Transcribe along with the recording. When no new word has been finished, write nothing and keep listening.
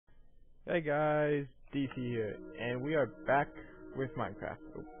Hey guys, DC here, and we are back with Minecraft.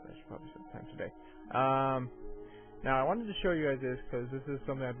 Oh, I should probably set the time today. Now I wanted to show you guys this because this is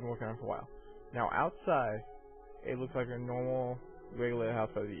something I've been working on for a while. Now outside, it looks like a normal, regular house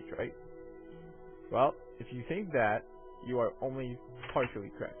by the beach, right? Well, if you think that, you are only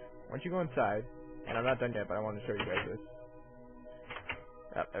partially correct. Once you go inside, and I'm not done yet, but I want to show you guys this.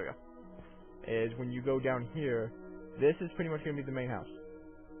 Oh, there we go. Is when you go down here, this is pretty much going to be the main house.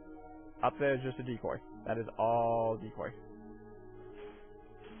 Up there is just a decoy. That is all decoy.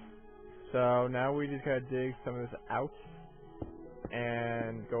 So now we just gotta dig some of this out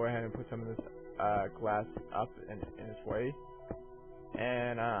and go ahead and put some of this glass up in its way.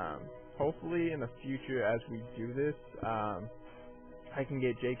 And hopefully in the future, as we do this, I can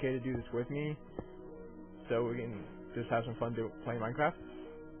get JK to do this with me, so we can just have some fun playing Minecraft.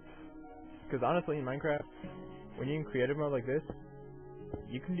 Because honestly, in Minecraft, when you're in creative mode like this,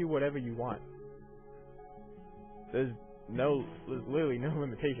 you can do whatever you want. There's literally no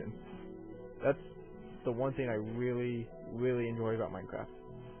limitations. That's the one thing I really enjoy about Minecraft.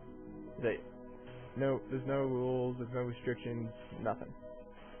 There's no rules, there's no restrictions, nothing.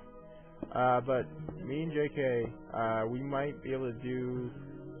 But me and JK, we might be able to do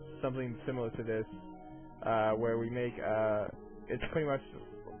something similar to this, where we make, it's pretty much,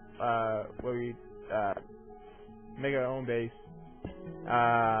 where we, make our own base,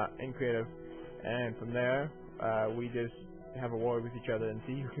 in creative, and from there, we just have a war with each other and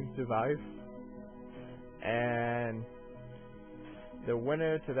see who can survive. And the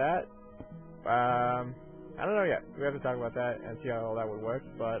winner to that, I don't know yet. We have to talk about that and see how all that would work.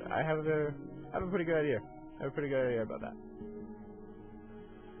 But I have a pretty good idea. I have a pretty good idea about that.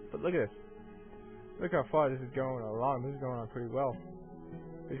 But look at this. Look how far this is going along. This is going on pretty well.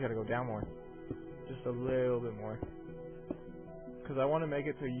 We just gotta go down more, just a little bit more. Because I want to make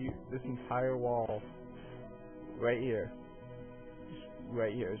it so this entire wall right here,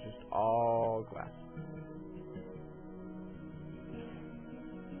 is just all glass.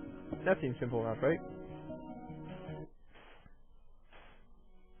 That seems simple enough, right?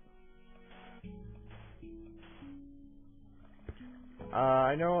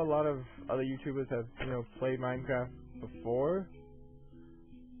 I know a lot of other YouTubers have, played Minecraft before,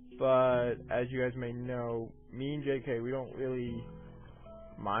 but as you guys may know, me and JK, we don't really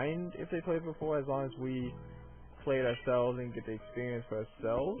mind if they played before, as long as we play it ourselves and get the experience for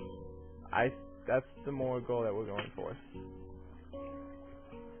ourselves. That's the more goal that we're going for.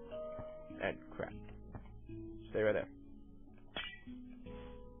 And crap. Stay right there.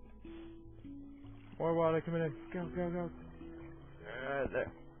 More water coming in. Go, go, go.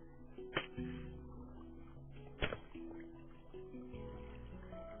 There.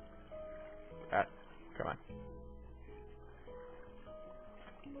 Come on.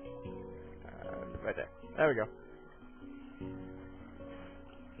 Right there. There we go.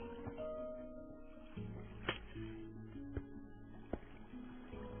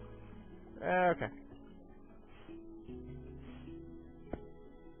 Okay.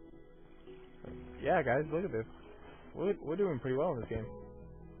 Yeah, guys, look at this. We're doing pretty well in this game.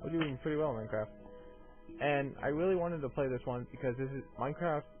 We're doing pretty well in Minecraft. And I really wanted to play this one because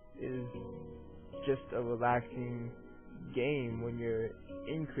Minecraft is just a relaxing game when you're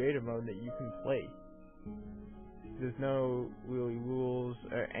in creative mode that you can play. There's no really rules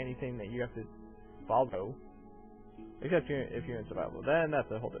or anything that you have to follow, except if you're in survival. Then that's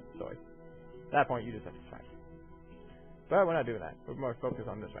a whole different story. At that point, you just have to survive. But we're not doing that. We're more focused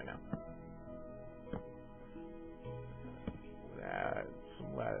on this right now.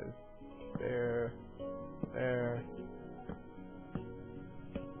 Some ladders. There.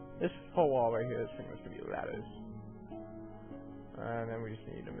 This whole wall right here is pretty much going to be ladders. And then we just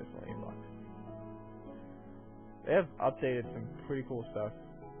need a miscellaneous block. They have updated some pretty cool stuff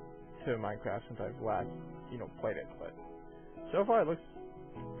to Minecraft since I've last, played it. But so far it looks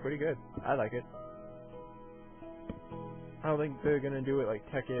pretty good. I like it. I don't think they're going to do it like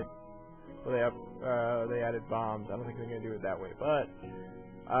Tech-It, where they added bombs. I don't think they're going to do it that way. But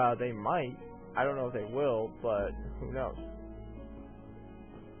they might. I don't know if they will, but who knows.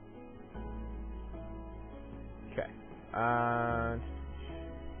 Okay.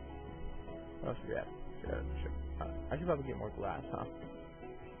 What else do we have? I should probably get more glass, huh?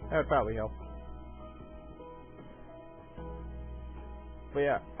 That would probably help. But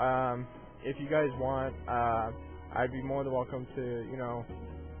yeah, if you guys want, I'd be more than welcome to,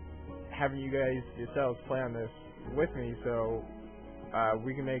 having you guys yourselves play on this with me, so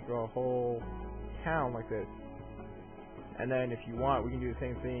we can make a whole town like this. And then if you want, we can do the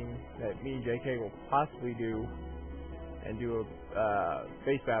same thing that me and JK will possibly do, and do a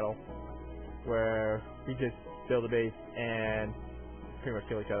base battle where we just build a base and pretty much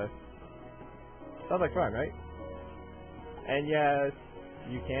kill each other. Sounds like fun, right? And yes,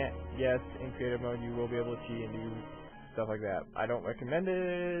 you can't. Yes, in creative mode you will be able to cheat and do stuff like that. I don't recommend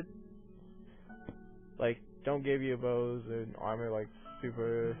it. Like, don't give you bows and armor like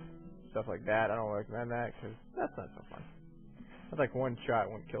super stuff like that. I don't recommend that because that's not so fun. That's like one shot,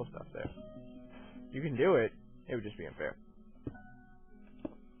 one kill stuff there. You can do it. It would just be unfair.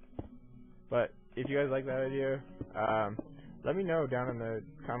 But if you guys like that idea, let me know down in the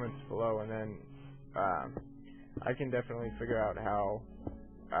comments below, and then I can definitely figure out how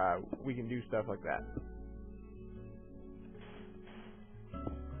we can do stuff like that.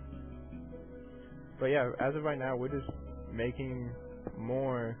 But yeah, as of right now, we're just making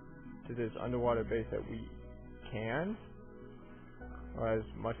more to this underwater base that we can, or as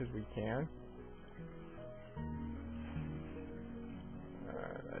much as we can.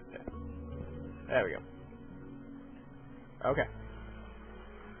 There we go. Okay.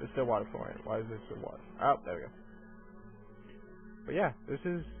 There's still water pouring. Why is there still water? Oh, there we go. But yeah, this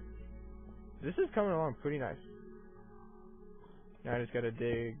is coming along pretty nice. Now I just gotta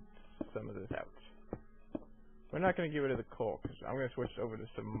dig some of this out. We're not gonna get rid of the coal because I'm gonna switch over to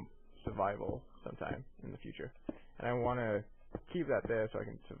some survival sometime in the future, and I want to keep that there so I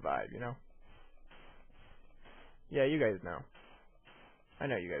can survive. You know? Yeah, you guys know. I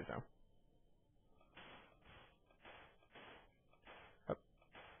know you guys know. Oh,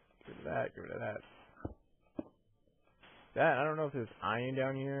 get rid of that. Get rid of that. That I don't know if there's iron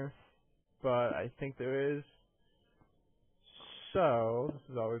down here, but I think there is. So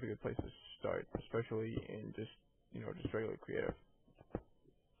this is always a good place to start, especially in just just regular creative.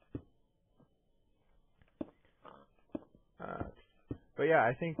 But yeah,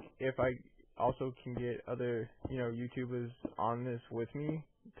 I think if I also can get other YouTubers on this with me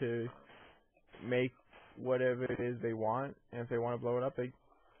to make whatever it is they want, and if they want to blow it up, they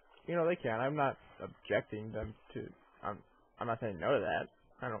they can. I'm not objecting them to. I'm not saying no to that.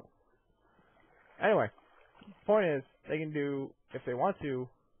 I don't. Anyway, point is they can do if they want to.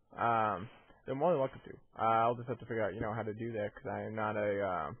 They're more than welcome to. I'll just have to figure out how to do that because I am not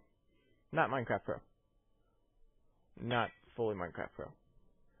a not Minecraft pro. Not fully Minecraft pro.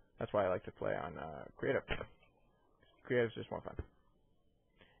 That's why I like to play on creative. Creative's just more fun.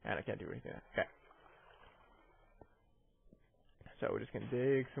 And I can't do anything else. Okay. So we're just gonna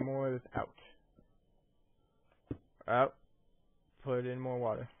dig some more of this out. Out. Put in more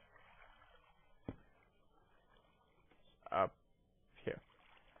water. Up here.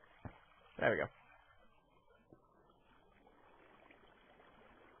 There we go.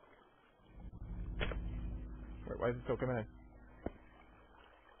 Wait, why is it still coming in?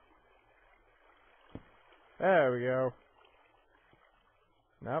 There we go.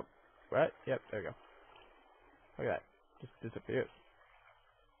 Nope. What? Yep, there we go. Look at that. Just disappeared.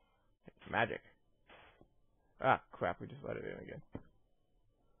 It's magic. Ah, crap, we just let it in again.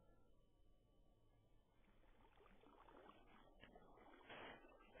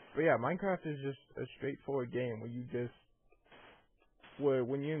 But yeah, Minecraft is just a straightforward game where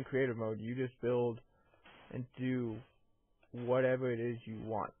when you're in creative mode, you just build and do whatever it is you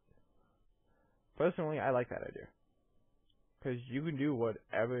want. Personally, I like that idea. Because you can do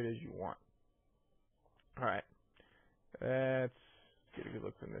whatever it is you want. Alright. Let's get a good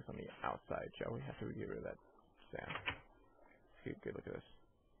look from this on the outside, shall we? After we get rid of that sand. Let's get a good look at this.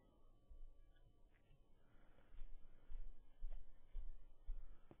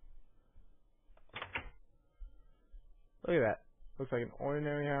 Look at that. Looks like an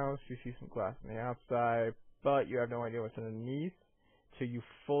ordinary house. You see some glass on the outside, but you have no idea what's underneath till you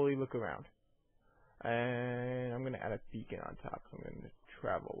fully look around. And I'm going to add a beacon on top, so I'm going to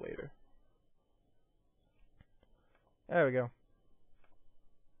travel later. There we go.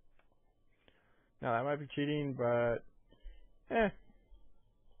 Now that might be cheating, but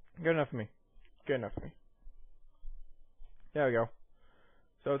good enough for me. Good enough for me. There we go.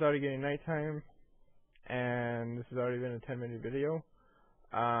 So it's already getting nighttime, and this has already been a 10-minute video.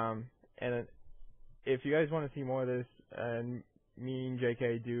 And if you guys want to see more of this, and me and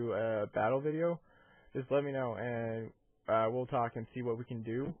JK do a battle video, just let me know, and we'll talk and see what we can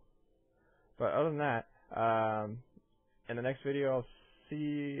do. But other than that, in the next video, I'll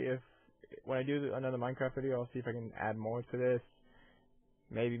see if, when I do another Minecraft video, I'll see if I can add more to this.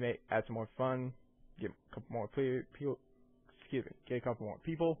 Maybe add some more fun, get a couple more people, get a couple more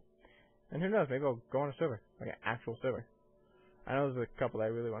people. And who knows, maybe I'll go on a server, like an actual server. I know there's a couple that I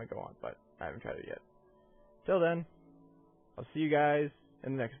really want to go on, but I haven't tried it yet. Till then, I'll see you guys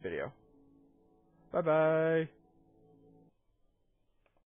in the next video. Bye bye.